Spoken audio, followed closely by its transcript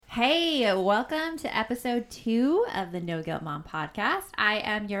Hey, welcome to episode 2 of the No Guilt Mom podcast. I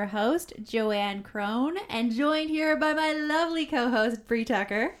am your host, Joanne Crone, and joined here by my lovely co-host, Bree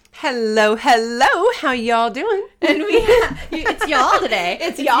Tucker. Hello. How y'all doing? And it's y'all today.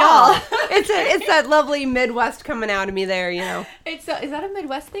 It's y'all. It's that lovely Midwest coming out of me there, you know. Is that a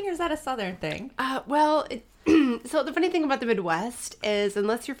Midwest thing or is that a Southern thing? So the funny thing about the Midwest is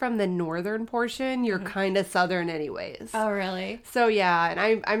unless you're from the northern portion, you're kind of Southern anyways. Oh, really? So yeah,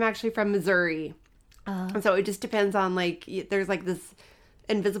 and I'm actually from Missouri. And so it just depends on there's this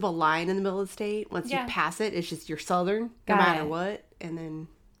invisible line in the middle of the state. Once you pass it, it's just you're Southern no matter what. And then...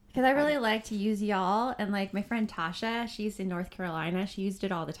 Because I really like to use y'all, and my friend Tasha, she's in North Carolina, she used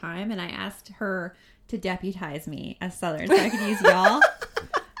it all the time, and I asked her to deputize me as Southern so I could use y'all.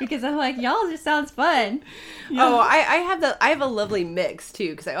 Because I'm like, y'all just sounds fun. Yeah. Oh, I have a lovely mix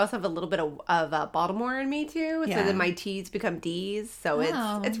too, because I also have a little bit of Baltimore in me too. Yeah. So then my T's become D's, so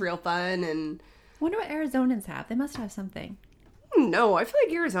it's real fun. And I wonder what Arizonans have. They must have something. No, I feel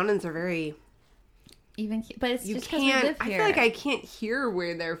like Arizonans are very even, but it's just because we live here. I feel like I can't hear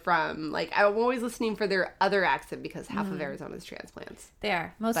where they're from. I'm always listening for their other accent because half of Arizona's transplants. They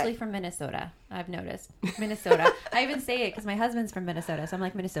are mostly from Minnesota. I've noticed Minnesota. I even say it because my husband's from Minnesota, so I'm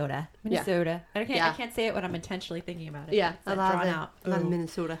like Minnesota. Yeah. I can't say it when I'm intentionally thinking about it. Yeah, a lot of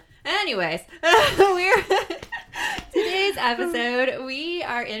Minnesota. Anyways, today's episode we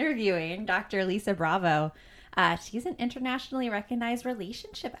are interviewing Dr. Lisa Bravo. She's an internationally recognized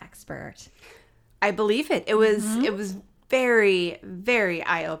relationship expert. I believe it. It was very, very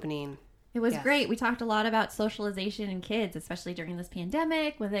eye-opening. It was great. We talked a lot about socialization in kids, especially during this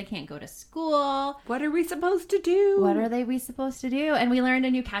pandemic when they can't go to school. What are we supposed to do? We supposed to do? And we learned a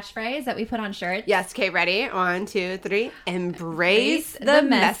new catchphrase that we put on shirts. Yes. Okay, ready? 1, 2, 3. Embrace the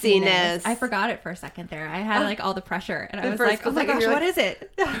messiness. I forgot it for a second there. I had all the pressure. And I was like, oh my gosh, what is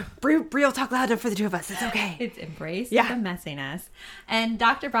it? Brie will talk loud enough for the two of us. It's okay. It's embrace the messiness. And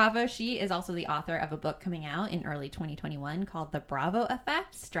Dr. Bravo, she is also the author of a book coming out in early 2021 called The Bravo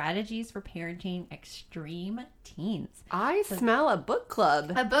Effect, Strategies for Parenting Extreme Teens. I smell a book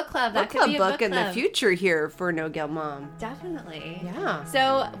club. A book club. That could be a book club in the future here for No Guilt Mom. Definitely. Yeah.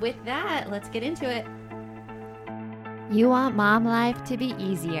 So with that, let's get into it. You want mom life to be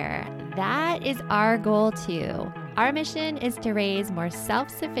easier. That is our goal too. Our mission is to raise more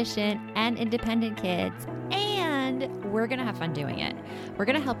self-sufficient and independent kids, and we're going to have fun doing it. We're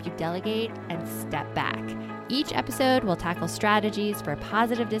going to help you delegate and step back. Each episode will tackle strategies for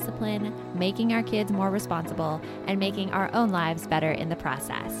positive discipline, making our kids more responsible, and making our own lives better in the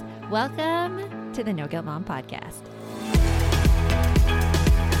process. Welcome to the No Guilt Mom podcast.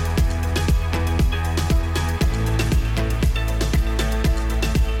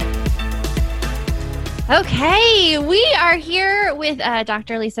 Okay, we are here with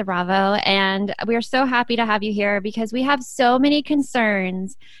Dr. Lisa Bravo, and we are so happy to have you here because we have so many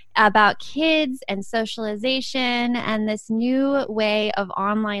concerns about kids and socialization and this new way of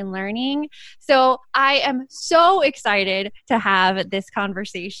online learning. So I am so excited to have this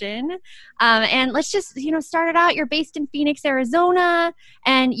conversation. And let's just, start it out. You're based in Phoenix, Arizona,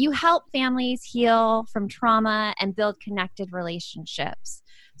 and you help families heal from trauma and build connected relationships.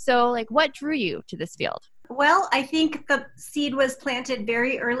 So, what drew you to this field? Well, I think the seed was planted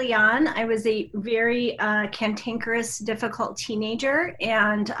very early on. I was a very cantankerous, difficult teenager,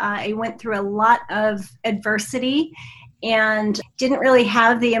 and I went through a lot of adversity and didn't really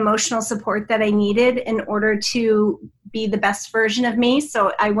have the emotional support that I needed in order to be the best version of me.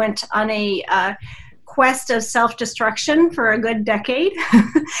 So I went on a quest of self-destruction for a good decade.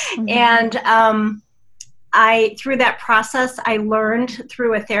 Mm-hmm. And through that process, I learned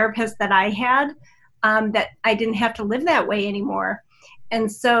through a therapist that I had that I didn't have to live that way anymore.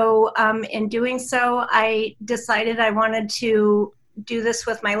 And so in doing so, I decided I wanted to do this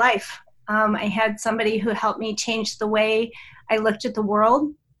with my life. I had somebody who helped me change the way I looked at the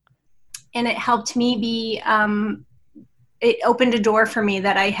world. And it helped me it opened a door for me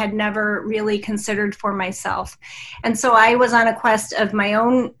that I had never really considered for myself. And so I was on a quest of my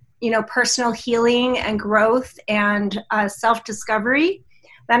own personal healing and growth and self-discovery.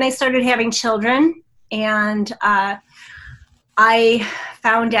 Then I started having children, and I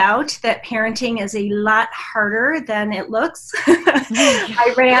found out that parenting is a lot harder than it looks.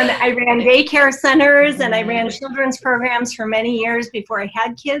 I ran daycare centers and I ran children's programs for many years before I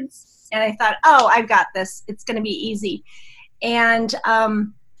had kids. And I thought, I've got this. It's going to be easy. And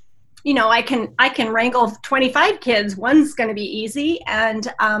I can wrangle 25 kids. One's going to be easy.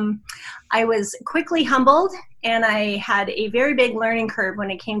 And I was quickly humbled, and I had a very big learning curve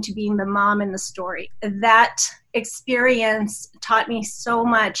when it came to being the mom in the story. That experience taught me so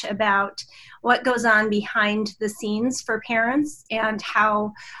much about what goes on behind the scenes for parents, and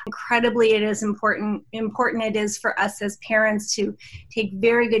how incredibly important it is for us as parents to take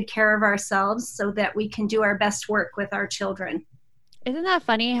very good care of ourselves so that we can do our best work with our children. Isn't that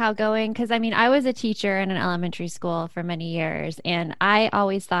funny how because I mean, I was a teacher in an elementary school for many years, and I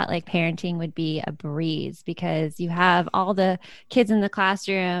always thought like parenting would be a breeze because you have all the kids in the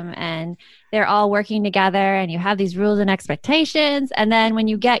classroom and they're all working together and you have these rules and expectations. And then when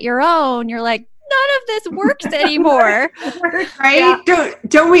you get your own, you're like, none of this works anymore. Right? Yeah.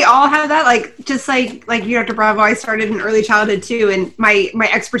 Don't we all have that? Like, just like you, Dr. Bravo, I started in early childhood too. And my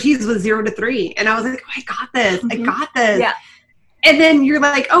expertise was 0 to 3. And I was like, oh, I got this. Mm-hmm. I got this. Yeah. And then you're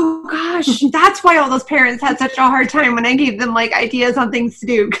like, oh gosh, that's why all those parents had such a hard time when I gave them like ideas on things to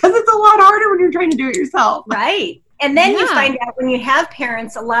do, because it's a lot harder when you're trying to do it yourself. Right. And then you find out when you have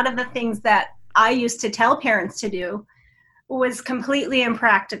parents, a lot of the things that I used to tell parents to do was completely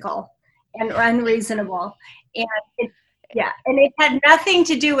impractical and unreasonable. And it had nothing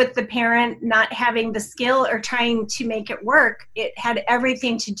to do with the parent not having the skill or trying to make it work. It had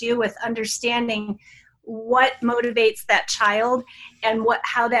everything to do with understanding what motivates that child and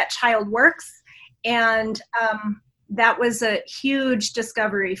how that child works. And that was a huge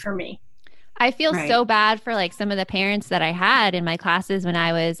discovery for me. I feel so bad for like some of the parents that I had in my classes when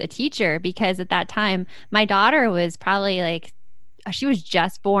I was a teacher, because at that time my daughter was probably like, she was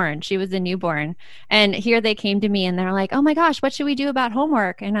just born. She was a newborn. And here they came to me and they're like, oh my gosh, what should we do about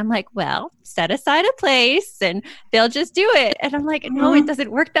homework? And I'm like, well, set aside a place and they'll just do it. And I'm like, no, it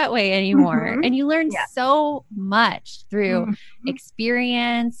doesn't work that way anymore. Mm-hmm. And you learn so much through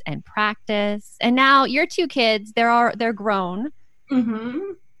experience and practice. And now your 2 kids, they're grown. Mm-hmm.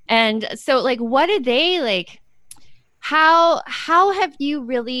 And so like, what did they like, how have you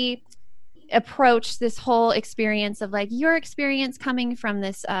really approach this whole experience of like your experience coming from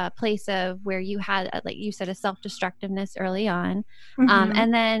this place of where you had, like you said, a self-destructiveness early on,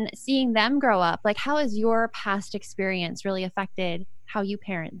 and then seeing them grow up? Like, how has your past experience really affected how you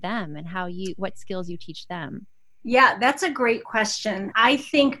parent them and what skills you teach them? Yeah, that's a great question. I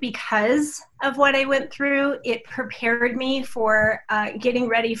think because of what I went through, it prepared me for getting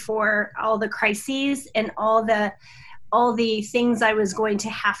ready for all the crises and all the things I was going to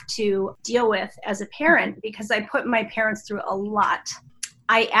have to deal with as a parent, because I put my parents through a lot.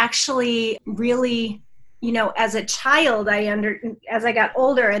 I actually really, as a child, as I got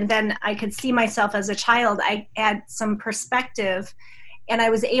older and then I could see myself as a child, I had some perspective, and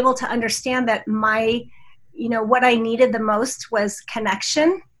I was able to understand that what I needed the most was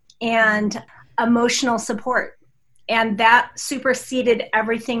connection and emotional support. And that superseded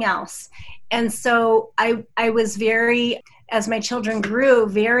everything else. And so I was very, as my children grew,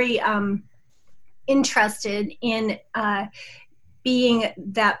 very interested in being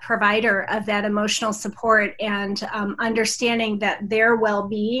that provider of that emotional support, and understanding that their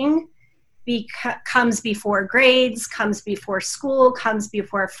well-being comes before grades, comes before school, comes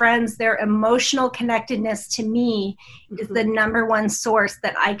before friends. Their emotional connectedness to me is the number one source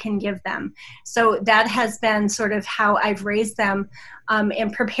that I can give them. So that has been sort of how I've raised them,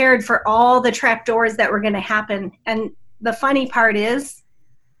 and prepared for all the trapdoors that were going to happen. And the funny part is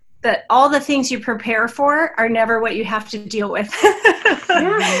that all the things you prepare for are never what you have to deal with.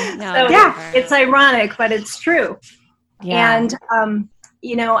 It's ironic, but it's true. Yeah. And,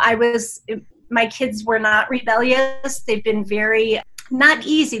 my kids were not rebellious. They've been very, not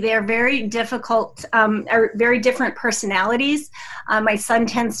easy. They're very difficult, or very different personalities. My son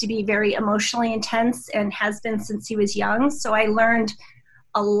tends to be very emotionally intense and has been since he was young. So I learned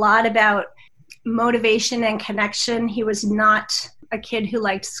a lot about motivation and connection. He was not a kid who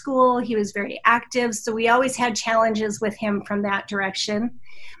liked school. He was very active. So we always had challenges with him from that direction.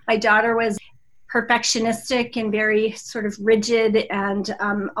 My daughter was perfectionistic and very sort of rigid, and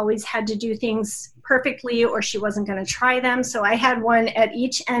always had to do things perfectly or she wasn't going to try them. So I had one at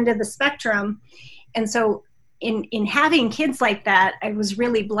each end of the spectrum. And so in having kids like that, I was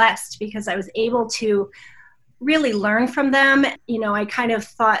really blessed because I was able to really learn from them. I kind of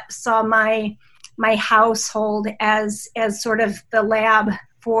saw my household as sort of the lab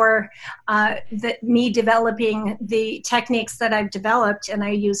for me developing the techniques that I've developed and I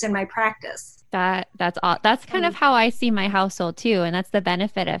use in my practice. That's kind of how I see my household too. And that's the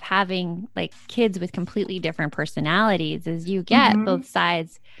benefit of having like kids with completely different personalities is you get both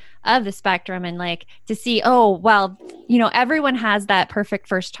sides of the spectrum and like to see, oh, well, everyone has that perfect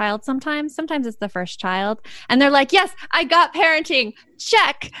first child sometimes. Sometimes it's the first child. And they're like, yes, I got parenting.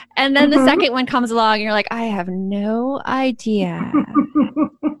 Check. And then the second one comes along and you're like, I have no idea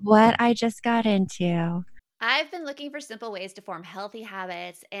what I just got into. I've been looking for simple ways to form healthy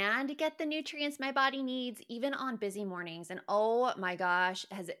habits and get the nutrients my body needs, even on busy mornings. And oh my gosh,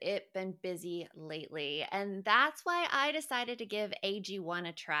 has it been busy lately. And that's why I decided to give AG1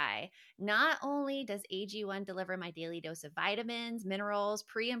 a try. Not only does AG1 deliver my daily dose of vitamins, minerals,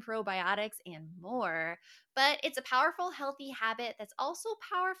 pre and probiotics, and more, but it's a powerful, healthy habit that's also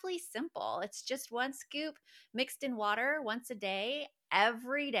powerfully simple. It's just one scoop mixed in water once a day,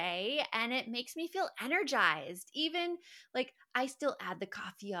 every day, and it makes me feel energized. Even like I still add the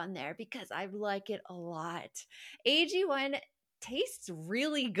coffee on there because I like it a lot. AG1 tastes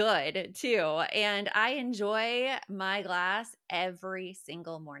really good too, and I enjoy my glass every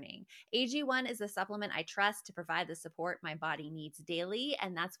single morning. AG1 is a supplement I trust to provide the support my body needs daily,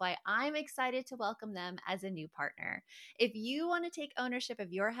 and that's why I'm excited to welcome them as a new partner. If you want to take ownership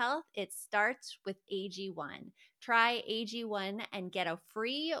of your health, it starts with AG1. Try AG1 and get a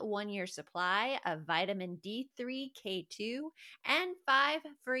free 1-year supply of vitamin D3, K2, and 5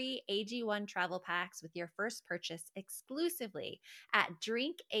 free AG1 travel packs with your first purchase exclusively at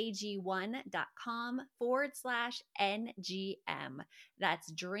drinkag1.com/NGM.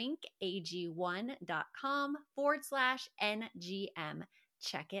 That's drinkag1.com/NGM.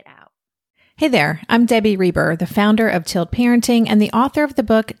 Check it out. Hey there, I'm Debbie Reber, the founder of Tilt Parenting and the author of the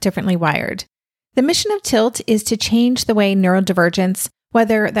book Differently Wired. The mission of Tilt is to change the way neurodivergence,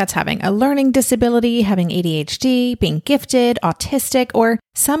 whether that's having a learning disability, having ADHD, being gifted, autistic, or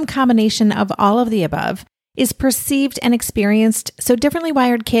some combination of all of the above, is perceived and experienced so differently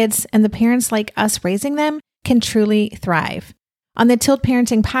wired kids and the parents like us raising them can truly thrive. On the Tilt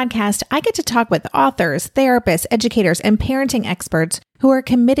Parenting podcast, I get to talk with authors, therapists, educators, and parenting experts who are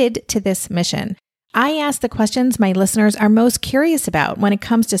committed to this mission. I ask the questions my listeners are most curious about when it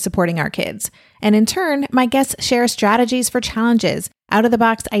comes to supporting our kids. And in turn, my guests share strategies for challenges,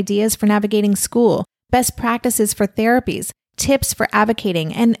 out-of-the-box ideas for navigating school, best practices for therapies, tips for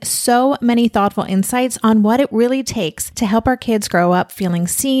advocating, and so many thoughtful insights on what it really takes to help our kids grow up feeling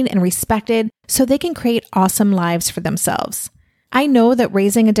seen and respected so they can create awesome lives for themselves. I know that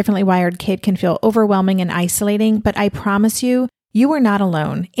raising a differently wired kid can feel overwhelming and isolating, but I promise you, you are not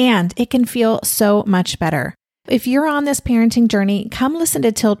alone, and it can feel so much better. If you're on this parenting journey, come listen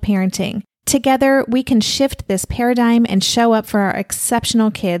to Tilt Parenting. Together, we can shift this paradigm and show up for our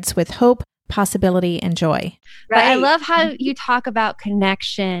exceptional kids with hope, possibility, and joy. Right. But I love how you talk about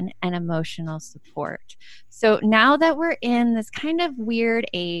connection and emotional support. So now that we're in this kind of weird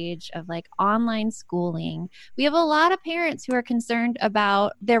age of like online schooling, we have a lot of parents who are concerned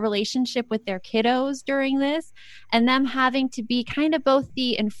about their relationship with their kiddos during this and them having to be kind of both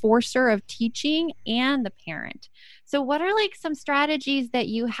the enforcer of teaching and the parent. So what are like some strategies that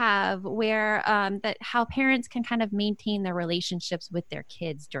you have where that how parents can kind of maintain their relationships with their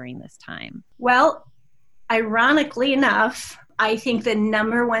kids during this time? Well, ironically enough, I think the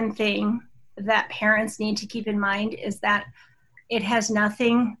number one thing that parents need to keep in mind is that it has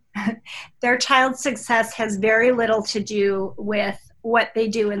nothing, their child's success has very little to do with what they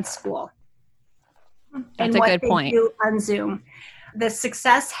do in school. That's a good point. Do on Zoom. The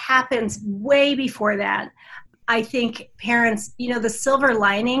success happens way before that. I think parents, the silver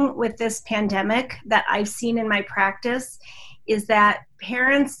lining with this pandemic that I've seen in my practice is that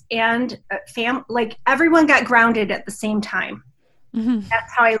parents and everyone got grounded at the same time. Mm-hmm.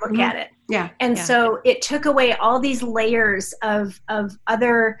 That's how I look at it. Yeah. And so it took away all these layers of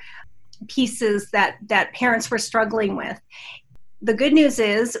other pieces that parents were struggling with. The good news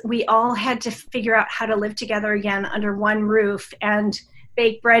is we all had to figure out how to live together again under one roof and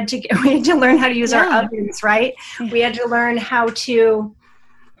bake bread together. We had to learn how to use our ovens, right? We had to learn how to,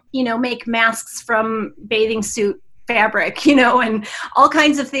 make masks from bathing suit fabric, and all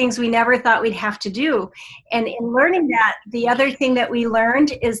kinds of things we never thought we'd have to do. And in learning that, the other thing that we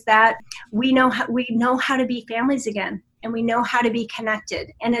learned is that we know how to be families again, and we know how to be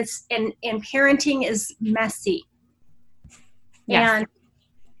connected. And and parenting is messy. Yes. And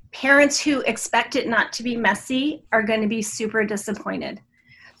parents who expect it not to be messy are going to be super disappointed.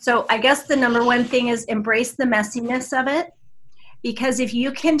 So I guess the number one thing is embrace the messiness of it, because if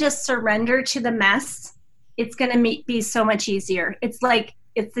you can just surrender to the mess, it's going to be so much easier. It's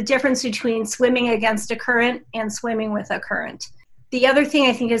the difference between swimming against a current and swimming with a current. The other thing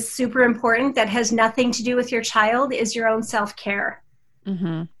I think is super important that has nothing to do with your child is your own self-care.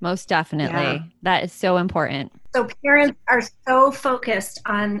 Mm-hmm. Most definitely. Yeah. That is so important. So parents are so focused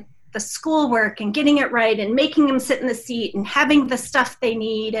on the schoolwork and getting it right and making them sit in the seat and having the stuff they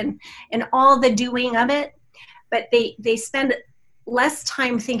need and all the doing of it. But they spend less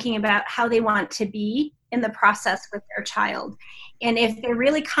time thinking about how they want to be in the process with their child. And if they're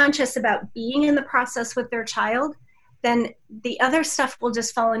really conscious about being in the process with their child, then the other stuff will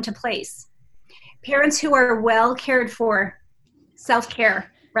just fall into place. Parents who are well cared for,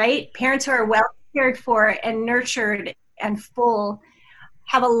 self-care, right? Parents who are well cared for and nurtured and full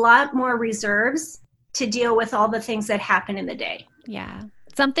have a lot more reserves to deal with all the things that happen in the day. Yeah.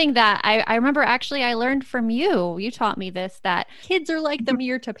 Something that I remember actually I learned from you. You taught me this, that kids are like the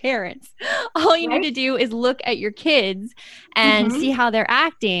mirror to parents. All you need to do is look at your kids and see how they're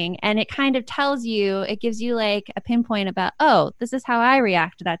acting. And it kind of tells you, it gives you like a pinpoint about, oh, this is how I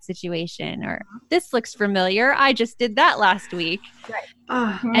react to that situation. Or this looks familiar. I just did that last week.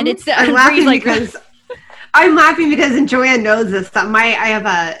 Right. And it's I'm laughing because I'm laughing because, and Joanne knows this, that I have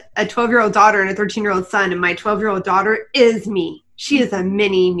a 12-year-old daughter and a 13-year-old son, and my 12-year-old daughter is me. She is a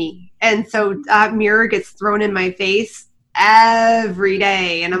mini me. And so that mirror gets thrown in my face every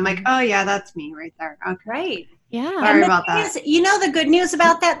day. And I'm like, oh yeah, that's me right there. Okay. Right. Yeah. Sorry about that. The good news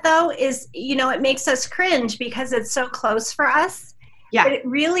about that though is, it makes us cringe because it's so close for us. Yeah. But it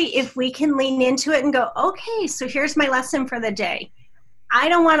really, if we can lean into it and go, okay, so here's my lesson for the day. I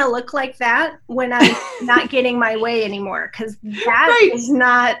don't want to look like that when I'm not getting my way anymore, because that is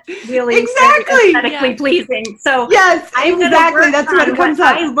not really aesthetically pleasing. So yes, I'm exactly. That's what it comes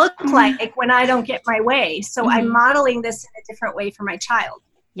up. I look like when I don't get my way. So I'm modeling this in a different way for my child.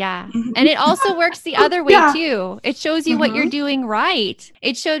 Yeah. And it also works the other way too. It shows you what you're doing right.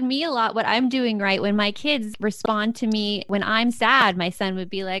 It showed me a lot what I'm doing right. When my kids respond to me when I'm sad, my son would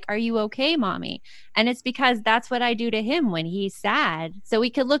be like, "Are you okay, mommy?" And it's because that's what I do to him when he's sad. So we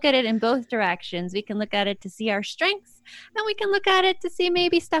could look at it in both directions. We can look at it to see our strengths, and we can look at it to see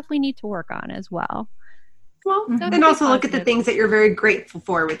maybe stuff we need to work on as well. Well, and also look at the things that you're very grateful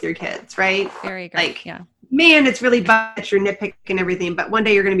for with your kids, right? Very great. Like, man, it's really bad you're nitpicking everything, but one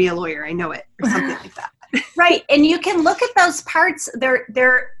day you're going to be a lawyer. I know it, or something like that. Right. And you can look at those parts.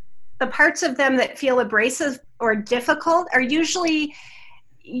 They're the parts of them that feel abrasive or difficult are usually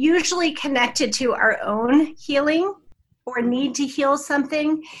connected to our own healing or need to heal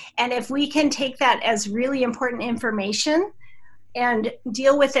something. And if we can take that as really important information and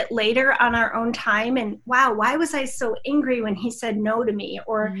deal with it later on our own time, and wow, why was I so angry when he said no to me?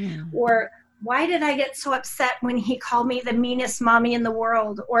 Or why did I get so upset when he called me the meanest mommy in the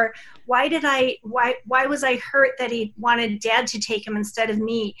world? Or why was I hurt that he wanted dad to take him instead of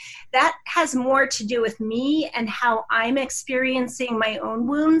me? That has more to do with me and how I'm experiencing my own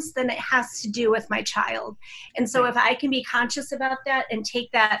wounds than it has to do with my child. And so if I can be conscious about that and take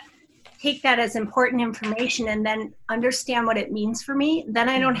that as important information and then understand what it means for me, then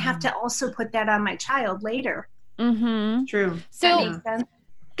I don't have to also put that on my child later. Mm-hmm. True. So that makes sense.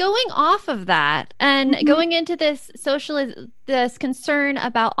 Going off of that and going into this concern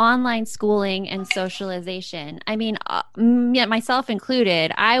about online schooling and socialization, I mean, myself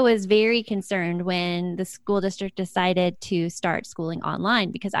included, I was very concerned when the school district decided to start schooling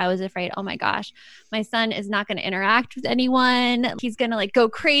online because I was afraid, oh my gosh, my son is not going to interact with anyone. He's going to go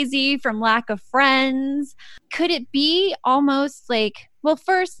crazy from lack of friends. Could it be almost like, well,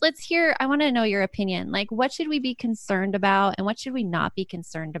 first, I want to know your opinion. What should we be concerned about and what should we not be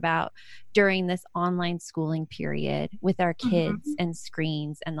concerned about during this online schooling period with our kids and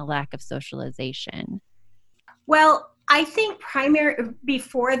screens and the lack of socialization? Well, I think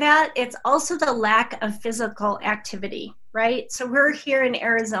before that, it's also the lack of physical activity, right? So we're here in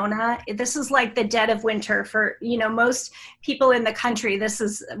Arizona. This is like the dead of winter for, most people in the country. This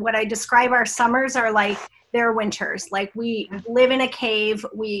is what I describe our summers are like. Their winters. We live in a cave.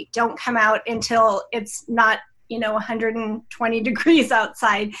 We don't come out until it's not, 120 degrees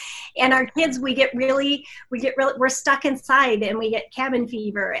outside. And our kids, we're stuck inside and we get cabin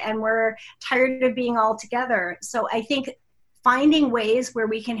fever and we're tired of being all together. So I think finding ways where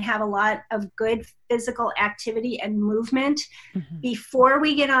we can have a lot of good physical activity and movement before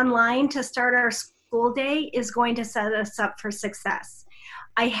we get online to start our school day is going to set us up for success.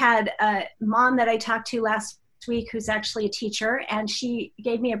 I had a mom that I talked to last week who's actually a teacher, and she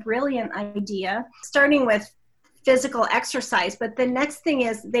gave me a brilliant idea, starting with physical exercise. But the next thing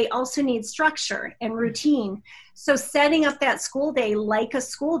is they also need structure and routine. So setting up that school day like a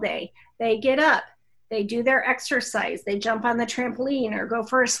school day, they get up, they do their exercise, they jump on the trampoline or go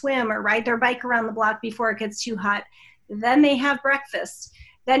for a swim or ride their bike around the block before it gets too hot. then they have breakfast.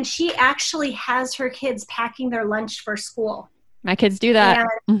 Then she actually has her kids packing their lunch for school. My kids do that.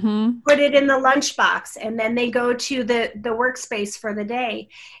 And put it in the lunchbox, and then they go to the workspace for the day.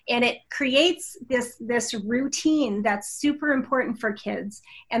 And it creates this routine that's super important for kids,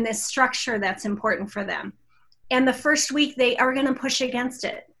 and this structure that's important for them. And the first week they are going to push against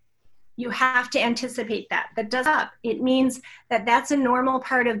it. You have to anticipate that. That does up. It means that that's a normal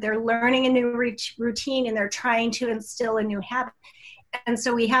part of their learning a new routine, and they're trying to instill a new habit. And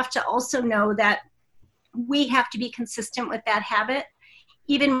so we have to also know that we have to be consistent with that habit,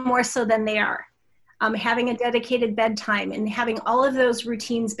 even more so than they are. Having a dedicated bedtime and having all of those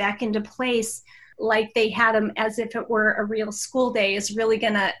routines back into place like they had them as if it were a real school day is really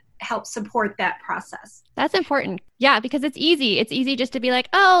going to help support that process. That's important. Yeah, because it's easy. It's easy just to be like,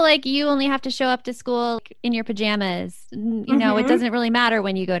 oh, like you only have to show up to school in your pajamas. You know, it doesn't really matter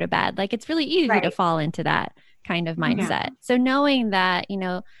when you go to bed. Like it's really easy to fall into that kind of mindset. Yeah. So knowing that, you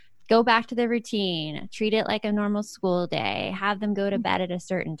know, go back to the routine, treat it like a normal school day, have them go to bed at a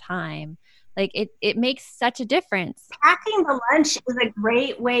certain time. Like it makes such a difference. Packing the lunch is a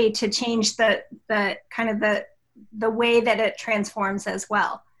great way to change the kind of the way that it transforms as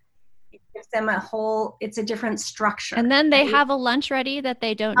well. It gives them it's a different structure. And then they have a lunch ready that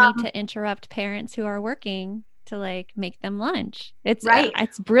they don't need to interrupt parents who are working to like make them lunch. It's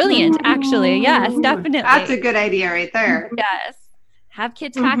it's brilliant, actually. Yes, definitely. That's a good idea right there. Yes. Have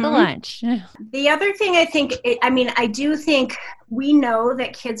kids pack a lunch. The other thing I do think we know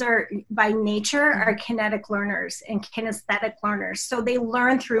that kids are by nature are kinetic learners and kinesthetic learners. So they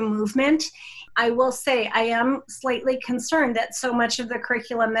learn through movement. I will say I am slightly concerned that so much of the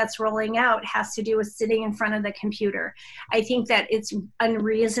curriculum that's rolling out has to do with sitting in front of the computer. I think that it's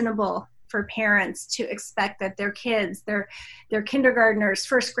unreasonable for parents to expect that their kids, their kindergartners,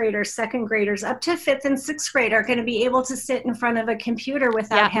 first graders, second graders, up to fifth and sixth grade are going to be able to sit in front of a computer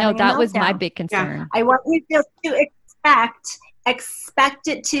without having a meltdown. That was my big concern. Yeah. I want you to expect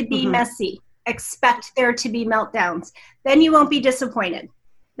it to be messy. Expect there to be meltdowns. Then you won't be disappointed.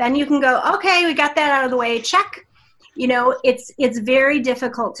 Then you can go, okay, we got that out of the way. Check. You know, it's very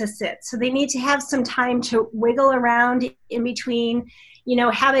difficult to sit. So they need to have some time to wiggle around in between. You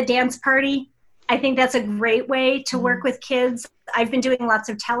know, have a dance party. I think that's a great way to work with kids. I've been doing lots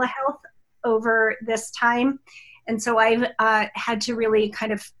of telehealth over this time. And so I've had to really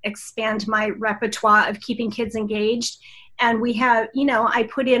kind of expand my repertoire of keeping kids engaged. And we have, you know, I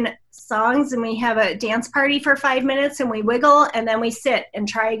put in songs and we have a dance party for 5 minutes and we wiggle and then we sit and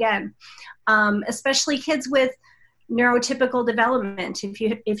try again. Especially kids with neurotypical development.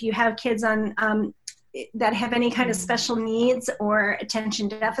 If you have kids on that have any kind of special needs or attention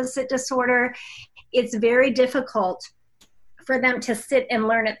deficit disorder, it's very difficult for them to sit and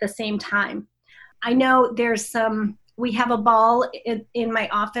learn at the same time. I know we have a ball in my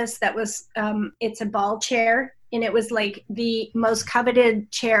office that was, it's a ball chair, and it was like the most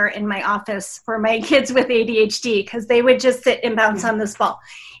coveted chair in my office for my kids with ADHD because they would just sit and bounce on this ball.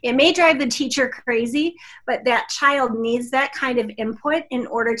 It may drive the teacher crazy, but that child needs that kind of input in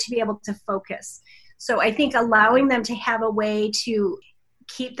order to be able to focus. So I think allowing them to have a way to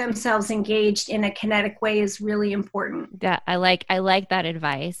keep themselves engaged in a kinetic way is really important. Yeah, I like that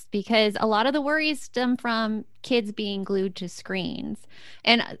advice because a lot of the worries stem from kids being glued to screens.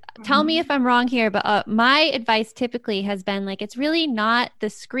 And tell me if I'm wrong here, but my advice typically has been like, it's really not the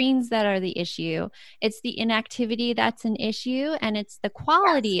screens that are the issue. It's the inactivity that's an issue, and it's the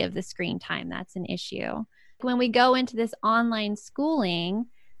quality of the screen time that's an issue. When we go into this online schooling,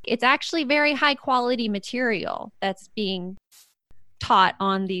 it's actually very high quality material that's being taught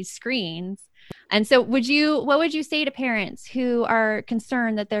on these screens. And so what would you say to parents who are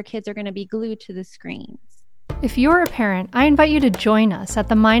concerned that their kids are going to be glued to the screens? If you're a parent, I invite you to join us at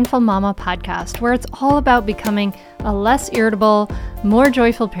the Mindful Mama podcast, where it's all about becoming a less irritable, more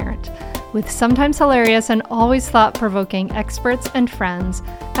joyful parent. With sometimes hilarious and always thought-provoking experts and friends,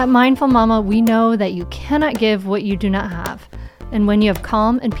 at Mindful Mama, we know that you cannot give what you do not have. And when you have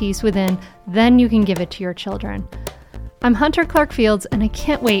calm and peace within, then you can give it to your children. I'm Hunter Clark Fields, and I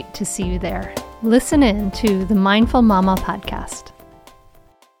can't wait to see you there. Listen in to the Mindful Mama podcast.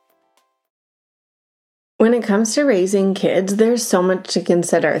 When it comes to raising kids, there's so much to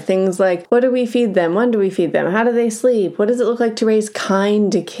consider. Things like, what do we feed them? When do we feed them? How do they sleep? What does it look like to raise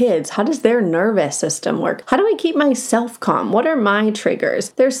kind kids? How does their nervous system work? How do I keep myself calm? What are my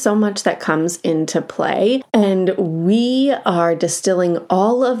triggers? There's so much that comes into play, and we are distilling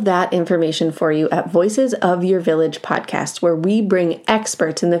all of that information for you at Voices of Your Village podcast, where we bring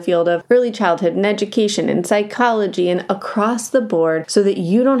experts in the field of early childhood and education and psychology and across the board so that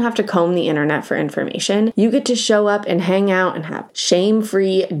you don't have to comb the internet for information. screen. You get to show up and hang out and have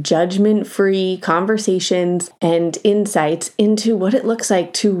shame-free, judgment-free conversations and insights into what it looks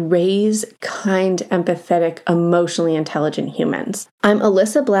like to raise kind, empathetic, emotionally intelligent humans. I'm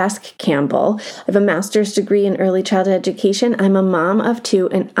Alyssa Blask Campbell. I have a master's degree in early childhood education. I'm a mom of 2,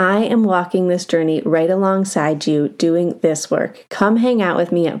 and I am walking this journey right alongside you doing this work. Come hang out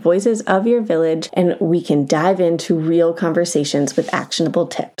with me at Voices of Your Village, and we can dive into real conversations with actionable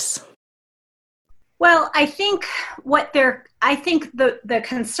tips. Well, I think the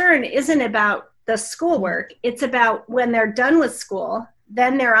concern isn't about the schoolwork. It's about when they're done with school,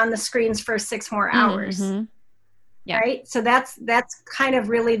 then they're on the screens for 6 more hours. Mm-hmm. Yeah. Right? So that's kind of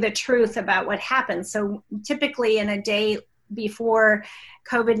really the truth about what happens. So typically in a day before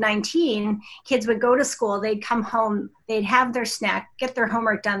COVID-19, kids would go to school, they'd come home, they'd have their snack, get their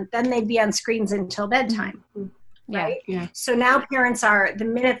homework done, then they'd be on screens until bedtime. Mm-hmm. Right? Yeah. So now parents are, the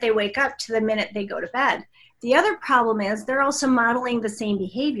minute they wake up to the minute they go to bed. The other problem is they're also modeling the same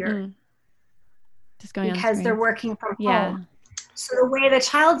behavior. Just going because they're working from home. So the way the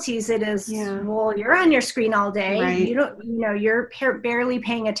child sees it is, well, you're on your screen all day. Right. You're barely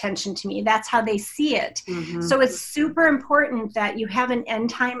paying attention to me. That's how they see it. Mm-hmm. So it's super important that you have an end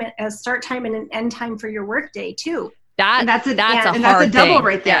time, a start time, and an end time for your workday too. That's a double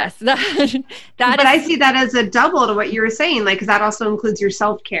right there. Yes. I see that as a double to what you were saying, like, because that also includes your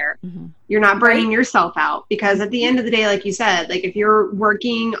self-care. Mm-hmm. You're not burning yourself out, because at the end of the day, like you said, like if you're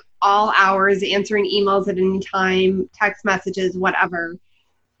working all hours, answering emails at any time, text messages, whatever,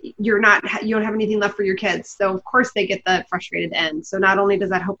 you don't have anything left for your kids. So of course they get the frustrated end. So not only does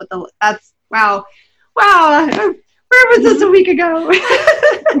that help with wow, where was this a week ago?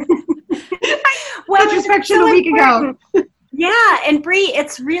 Retrospection a week ago. Yeah, and Bree,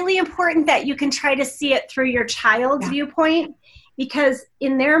 it's really important that you can try to see it through your child's viewpoint, because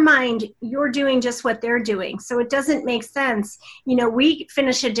in their mind, you're doing just what they're doing. So it doesn't make sense. We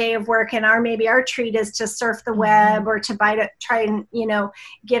finish a day of work and maybe our treat is to surf the web or to try and,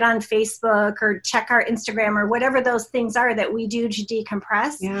 get on Facebook or check our Instagram or whatever those things are that we do to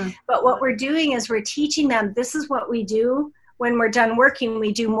decompress. Yeah. But what we're doing is we're teaching them, this is what we do. When we're done working,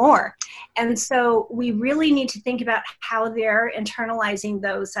 we do more. And so we really need to think about how they're internalizing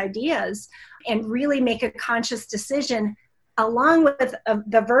those ideas and really make a conscious decision along with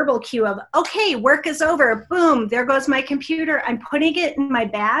the verbal cue of, okay, work is over. Boom, there goes my computer. I'm putting it in my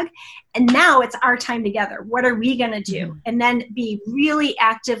bag. And now it's our time together. What are we going to do? Mm-hmm. And then be really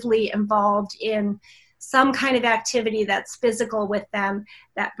actively involved in some kind of activity that's physical with them,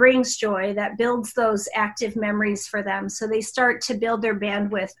 that brings joy, that builds those active memories for them. So they start to build their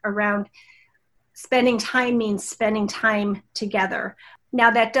bandwidth around spending time means spending time together. Now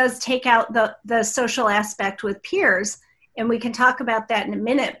that does take out the social aspect with peers, and we can talk about that in a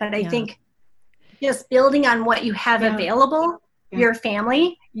minute, but I think just building on what you have available, your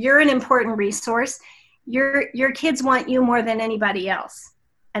family, you're an important resource. Your kids want you more than anybody else.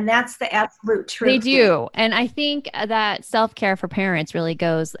 And that's the absolute truth. They do. And I think that self-care for parents really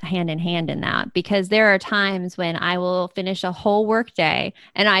goes hand in hand in that, because there are times when I will finish a whole work day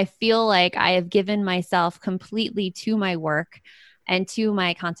and I feel like I have given myself completely to my work and to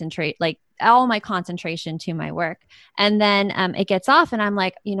my all my concentration to my work. And then it gets off and I'm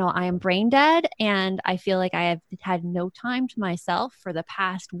like, I am brain dead and I feel like I have had no time to myself for the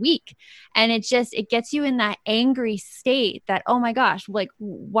past week. And it gets you in that angry state that, oh my gosh, like,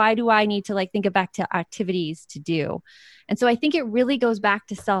 why do I need to think back to activities to do? And so I think it really goes back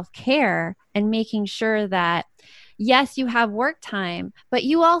to self-care and making sure that, yes, you have work time, but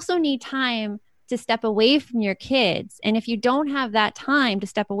you also need time to step away from your kids. And if you don't have that time to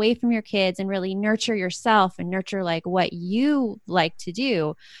step away from your kids and really nurture yourself and nurture what you like to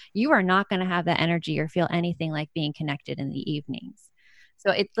do, you are not going to have that energy or feel anything like being connected in the evenings.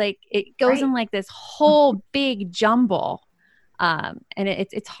 So it's it goes in this whole big jumble. And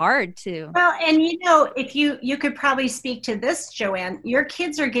it's hard to. Well, and if you could probably speak to this, Joanne, your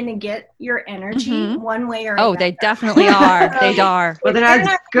kids are going to get your energy one way or another. Oh, they definitely are. They are. Whether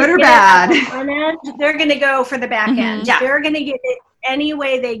that's good or bad. They're going to go for the back end. Yeah. They're going to get it any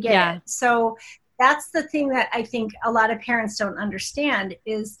way they get it. So that's the thing that I think a lot of parents don't understand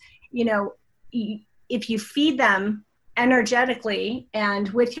is, if you feed them energetically and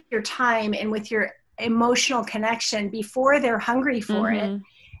with your time and with your emotional connection before they're hungry for it,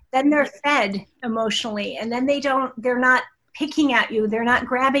 then they're fed emotionally, and then they're not picking at you, they're not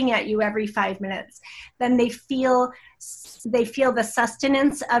grabbing at you every 5 minutes. Then they feel the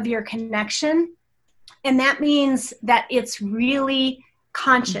sustenance of your connection, and that means that it's really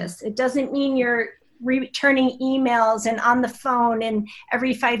conscious. It doesn't mean you're returning emails and on the phone, and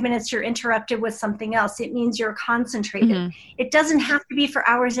every 5 minutes you're interrupted with something else. It means you're concentrated. It doesn't have to be for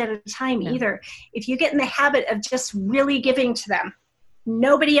hours at a time either. If you get in the habit of just really giving to them,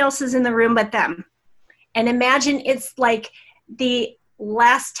 nobody else is in the room but them. And imagine it's like the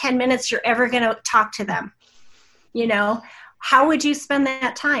last 10 minutes you're ever going to talk to them. You know, how would you spend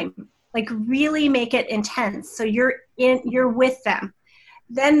that time? Like really make it intense. So you're with them.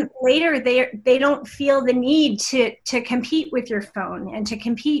 Then later they don't feel the need to compete with your phone and to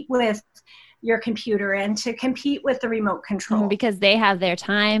compete with your computer and to compete with the remote control. Because they have their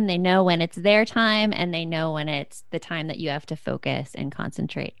time. They know when it's their time, and they know when it's the time that you have to focus and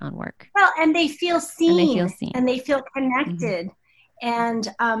concentrate on work. Well, and they feel seen. And they feel connected. And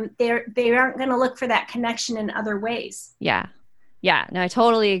they aren't going to look for that connection in other ways. Yeah. Yeah, no, I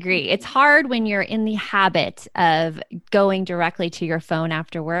totally agree. It's hard when you're in the habit of going directly to your phone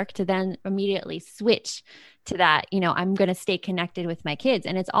after work to then immediately switch to that, you know, I'm going to stay connected with my kids.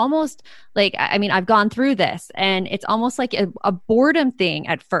 And it's almost like, I mean, I've gone through this, and it's almost like a boredom thing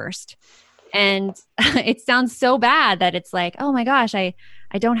at first. And it sounds so bad that it's like, oh my gosh, I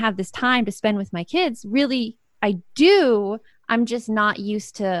don't have this time to spend with my kids. Really, I do. I'm just not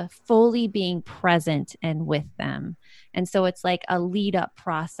used to fully being present and with them. And so it's like a lead up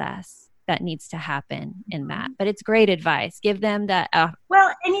process that needs to happen in that. But it's great advice. Give them that.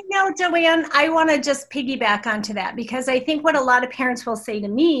 Well, and you know, Joanne, I want to just piggyback onto that, because I think what a lot of parents will say to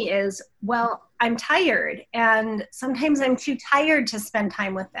me is, well, I'm tired, and sometimes I'm too tired to spend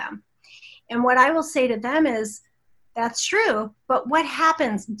time with them. And what I will say to them is, that's true, but what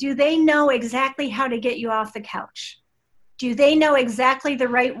happens? Do they know exactly how to get you off the couch? Do they know exactly the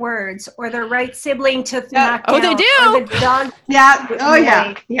right words or the right sibling to knock down? They do. Or the dog? Yeah. Oh,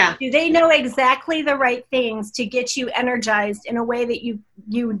 yeah. Yeah. Do they know exactly the right things to get you energized in a way that you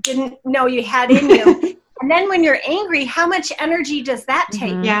didn't know you had in you? And then when you're angry, how much energy does that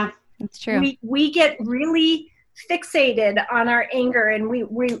take? Yeah, it's true. We get really fixated on our anger, and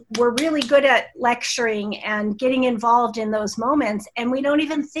we're really good at lecturing and getting involved in those moments. And we don't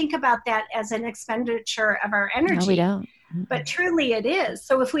even think about that as an expenditure of our energy. No, we don't. But truly it is.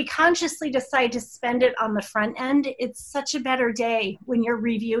 So if we consciously decide to spend it on the front end, it's such a better day. When you're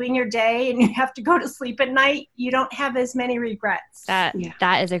reviewing your day and you have to go to sleep at night, you don't have as many regrets. That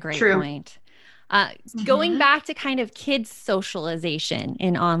is a great point. Going back to kind of kids' socialization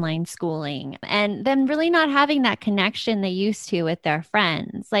in online schooling, and them really not having that connection they used to with their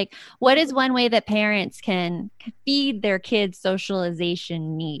friends. Like, what is one way that parents can feed their kids'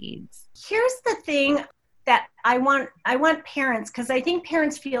 socialization needs? Here's the thing that I want parents, because I think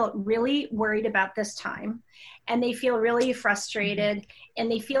parents feel really worried about this time, and they feel really frustrated, and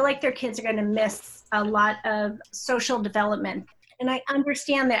they feel like their kids are going to miss a lot of social development. And I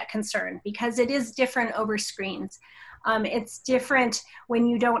understand that concern, because it is different over screens. It's different when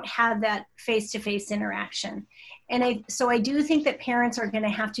you don't have that face-to-face interaction. And so I do think that parents are going to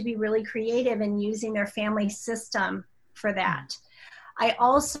have to be really creative in using their family system for that. I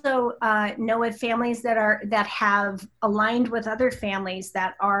also know of families that have aligned with other families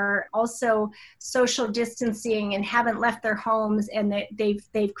that are also social distancing and haven't left their homes, and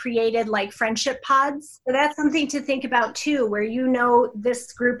they've created like friendship pods. So that's something to think about too, where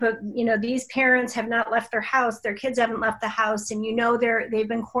this group of these parents have not left their house, their kids haven't left the house, and they've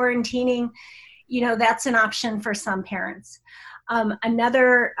been quarantining. That's an option for some parents.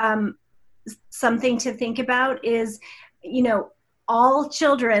 Another something to think about is all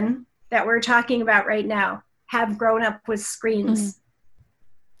children that we're talking about right now have grown up with screens,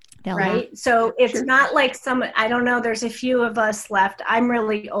 right? So it's not like I don't know, there's a few of us left. I'm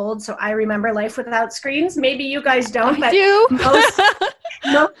really old, so I remember life without screens. Maybe you guys don't, but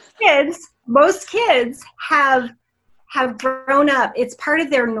most kids have grown up. It's part of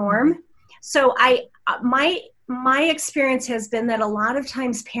their norm. So my experience has been that a lot of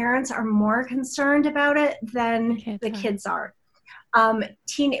times parents are more concerned about it than the kids are.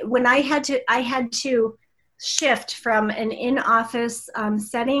 When I had to shift from an in-office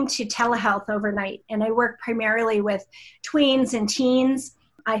setting to telehealth overnight, and I work primarily with tweens and teens,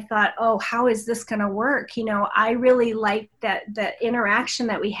 I thought, oh, how is this going to work? I really like the interaction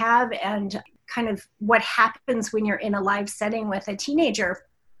that we have and kind of what happens when you're in a live setting with a teenager.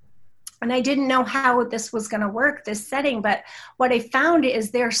 And I didn't know how this was going to work, this setting, but what I found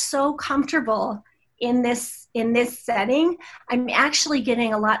is they're so comfortable in this setting. I'm actually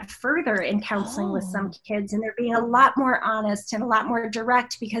getting a lot further in counseling with some kids, and they're being a lot more honest and a lot more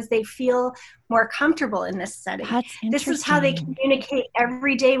direct because they feel more comfortable in this setting. This is how they communicate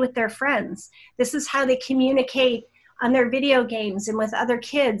every day with their friends. This is how they communicate on their video games and with other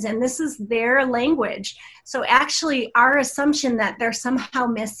kids, and this is their language. So actually our assumption that they're somehow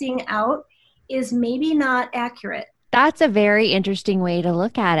missing out is maybe not accurate. That's a very interesting way to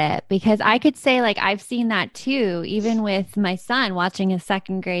look at it, because I could say, like, I've seen that too, even with my son watching his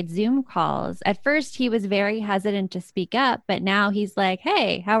second grade Zoom calls. At first, he was very hesitant to speak up, but now he's like,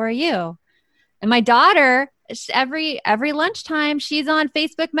 hey, how are you? And my daughter, every lunchtime, she's on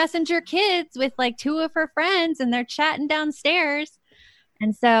Facebook Messenger Kids with like 2 of her friends, and they're chatting downstairs.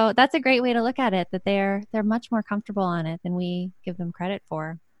 And so that's a great way to look at it, that they're much more comfortable on it than we give them credit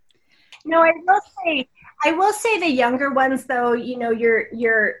for. No, I will say the younger ones, though,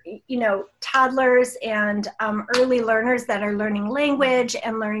 your toddlers and early learners that are learning language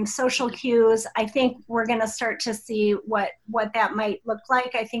and learning social cues. I think we're going to start to see what that might look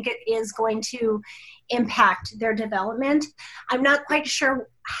like. I think it is going to impact their development. I'm not quite sure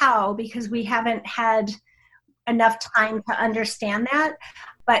how, because we haven't had enough time to understand that.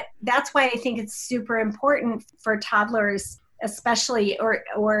 But that's why I think it's super important for toddlers, especially, or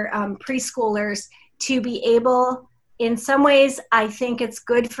preschoolers, to be able, in some ways, I think it's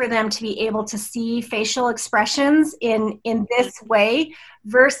good for them to be able to see facial expressions in this way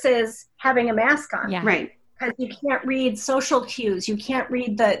versus having a mask on. Yeah. Right. Because you can't read social cues. You can't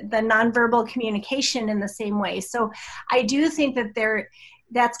read the nonverbal communication in the same way. So I do think that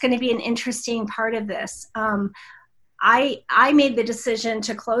that's going to be an interesting part of this. I made the decision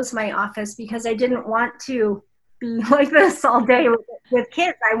to close my office because I didn't want to be like this all day with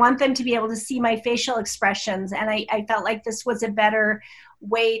kids. I want them to be able to see my facial expressions. And I felt like this was a better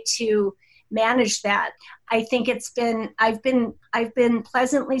way to manage that. I think I've been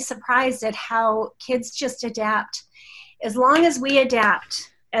pleasantly surprised at how kids just adapt. As long as we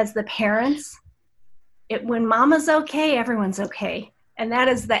adapt as the parents, when mama's okay, everyone's okay. And that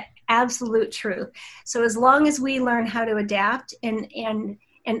is the absolute truth. So as long as we learn how to adapt and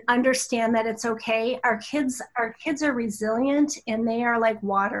understand that it's okay, our kids are resilient, and they are like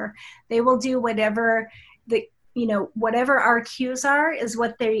water. They will do whatever whatever our cues are is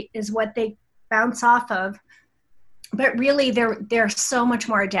what they bounce off of. But really, they're so much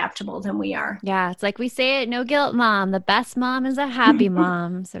more adaptable than we are. Yeah, it's like we say it, no guilt mom. The best mom is a happy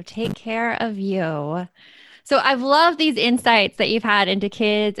mom. So take care of you. So I've loved these insights that you've had into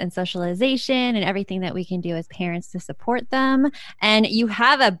kids and socialization and everything that we can do as parents to support them. And you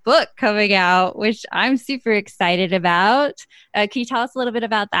have a book coming out, which I'm super excited about. Can you tell us a little bit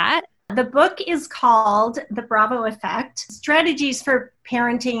about that? The book is called The Bravo Effect: Strategies for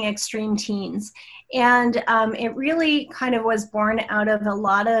Parenting Extreme Teens. And it really kind of was born out of a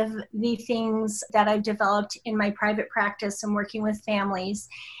lot of the things that I've developed in my private practice and working with families.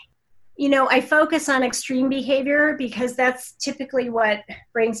 I focus on extreme behavior because that's typically what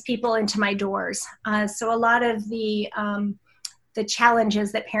brings people into my doors. So a lot of the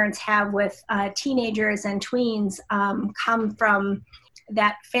challenges that parents have with teenagers and tweens come from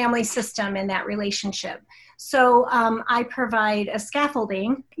that family system and that relationship. So I provide a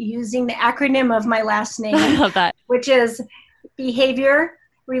scaffolding using the acronym of my last name, I love that, which is behavior,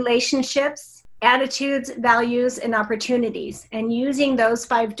 relationships, attitudes, values, and opportunities. And using those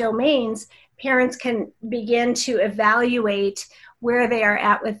 5 domains, parents can begin to evaluate where they are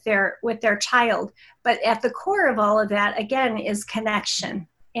at with their child. But at the core of all of that, again, is connection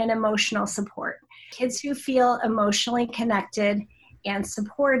and emotional support. Kids who feel emotionally connected and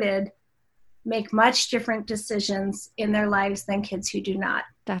supported make much different decisions in their lives than kids who do not.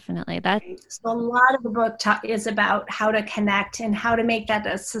 Definitely. So a lot of the book is about how to connect and how to make that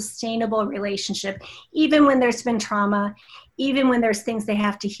a sustainable relationship, even when there's been trauma, even when there's things they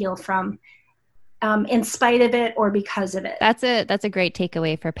have to heal from, in spite of it or because of it. That's a great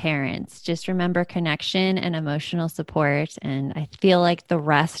takeaway for parents. Just remember connection and emotional support, and I feel like the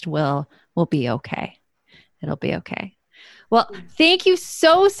rest will be okay. It'll be okay. Well, thank you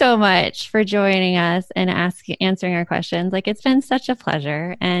so much for joining us and answering our questions. Like, it's been such a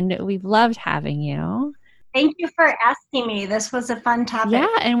pleasure, and we've loved having you. Thank you for asking me. This was a fun topic.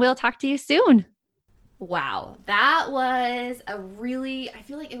 Yeah, and we'll talk to you soon. Wow, that was I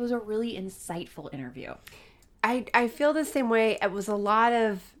feel like it was a really insightful interview. I feel the same way. It was a lot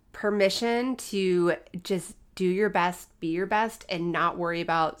of permission to just do your best, be your best, and not worry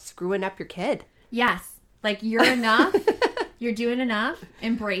about screwing up your kid. Yes, like you're enough. You're doing enough.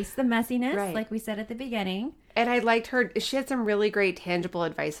 Embrace the messiness, right, like we said at the beginning. And I liked her. She had some really great tangible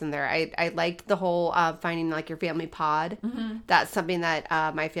advice in there. I liked the whole finding like your family pod. Mm-hmm. That's something that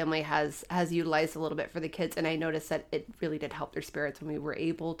my family has utilized a little bit for the kids. And I noticed that it really did help their spirits when we were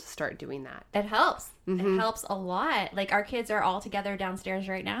able to start doing that. It helps. Mm-hmm. It helps a lot. Like our kids are all together downstairs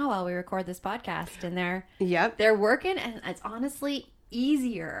right now while we record this podcast. And they're working. And it's honestly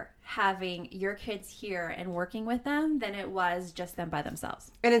easier having your kids here and working with them than it was just them by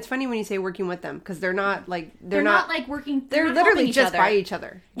themselves. And it's funny when you say working with them because they're not working. They're literally just by each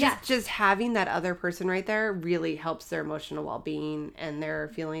other. Just having that other person right there really helps their emotional well-being and their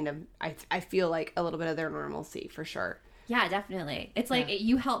feeling of I feel like a little bit of their normalcy for sure. Yeah, definitely. It's like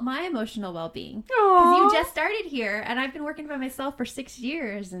you help my emotional well-being because you just started here and I've been working by myself for 6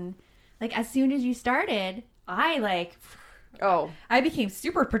 years, and like as soon as you started, I became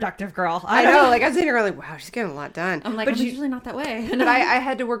super productive, girl. I know. Like, I was sitting here like, wow, she's getting a lot done. I'm like, but I'm usually not that way. But I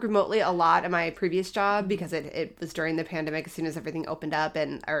had to work remotely a lot in my previous job because it was during the pandemic as soon as everything opened up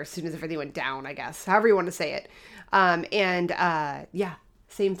or as soon as everything went down, I guess. However you want to say it.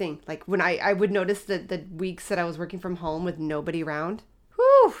 Same thing. Like, when I would notice the weeks that I was working from home with nobody around,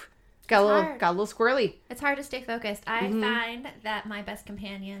 whew, got a little squirrely. It's hard to stay focused. I find that my best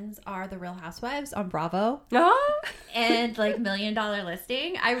companions are the Real Housewives on Bravo. And like $1 Million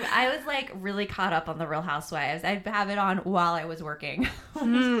Listing. I was like really caught up on the Real Housewives. I'd have it on while I was working.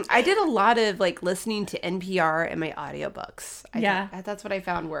 I did a lot of like listening to NPR and my audiobooks. That's what I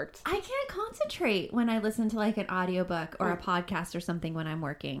found worked. I can't concentrate when I listen to like an audiobook or a podcast or something when I'm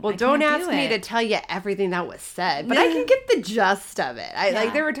working. Well, don't ask me to tell you everything that was said, but I can get the gist of it.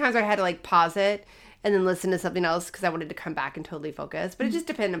 Like there were times I had to like pause it and then listen to something else because I wanted to come back and totally focus. But it just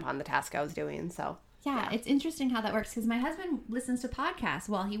depended upon the task I was doing. So yeah, it's interesting how that works because my husband listens to podcasts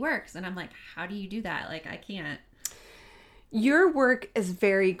while he works, and I'm like, how do you do that? Like, I can't. Your work is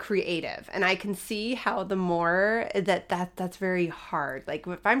very creative, and I can see how the more that's very hard. Like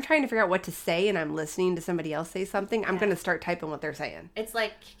if I'm trying to figure out what to say and I'm listening to somebody else say something, I'm going to start typing what they're saying. It's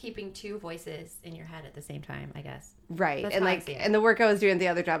like keeping two voices in your head at the same time, I guess. Right. That's and the work I was doing at the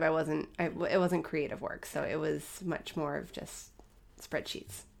other job, it wasn't creative work, so it was much more of just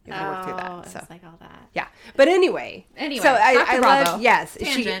spreadsheets. You have to work through that. So it's like all that. Yeah. But anyway. So I love, yes.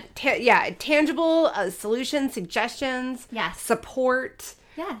 Tangent. Tangible solutions, suggestions. Yes. Support.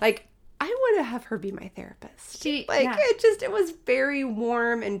 Yes. Like, I want to have her be my therapist. It was very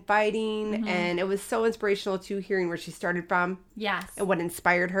warm, inviting, and it was so inspirational too, hearing where she started from. Yes. And what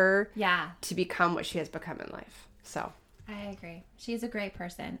inspired her. Yeah. To become what she has become in life. So. I agree. She's a great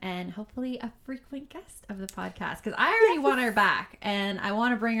person and hopefully a frequent guest of the podcast because I already want her back and I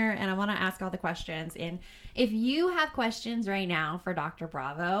want to bring her and I want to ask all the questions. And if you have questions right now for Dr.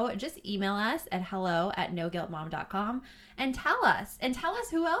 Bravo, just email us at hello@noguiltmom.com and tell us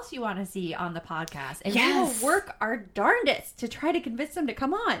who else you want to see on the podcast. And we will work our darndest to try to convince them to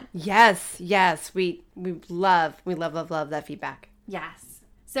come on. Yes. We love that feedback. Yes.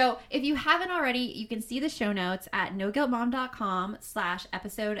 So if you haven't already, you can see the show notes at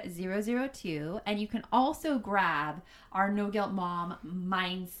noguiltmom.com/episode 002. And you can also grab our No Guilt Mom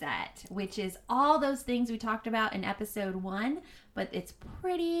mindset, which is all those things we talked about in episode 1, but it's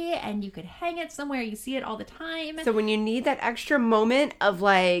pretty and you could hang it somewhere. You see it all the time. So when you need that extra moment of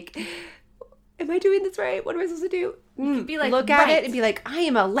like, am I doing this right? What am I supposed to do? You could be like, look at it and be like, I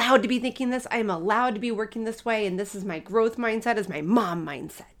am allowed to be thinking this. I am allowed to be working this way. And this is my growth mindset, is my mom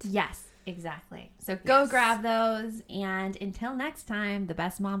mindset. Yes, exactly. So go grab those. And until next time, the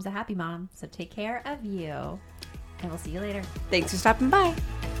best mom's a happy mom. So take care of you. And we'll see you later. Thanks for stopping by.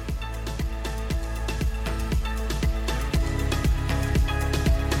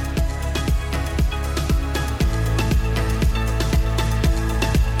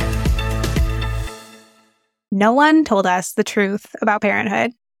 No one told us the truth about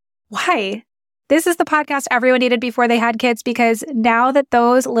parenthood. Why? This is the podcast everyone needed before they had kids because now that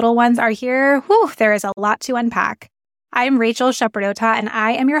those little ones are here, there is a lot to unpack. I'm Rachel Shepardota, and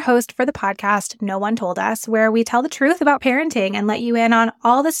I am your host for the podcast No One Told Us, where we tell the truth about parenting and let you in on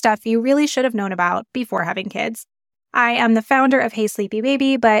all the stuff you really should have known about before having kids. I am the founder of Hey Sleepy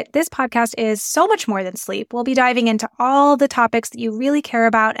Baby, but this podcast is so much more than sleep. We'll be diving into all the topics that you really care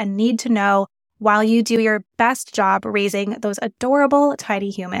about and need to know while you do your best job raising those adorable,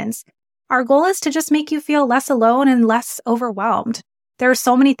 tiny humans. Our goal is to just make you feel less alone and less overwhelmed. There are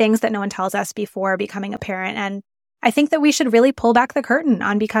so many things that no one tells us before becoming a parent, and I think that we should really pull back the curtain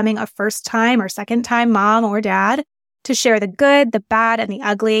on becoming a first-time or second-time mom or dad to share the good, the bad, and the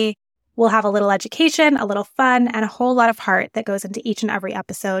ugly. We'll have a little education, a little fun, and a whole lot of heart that goes into each and every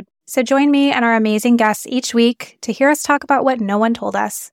episode. So join me and our amazing guests each week to hear us talk about what no one told us.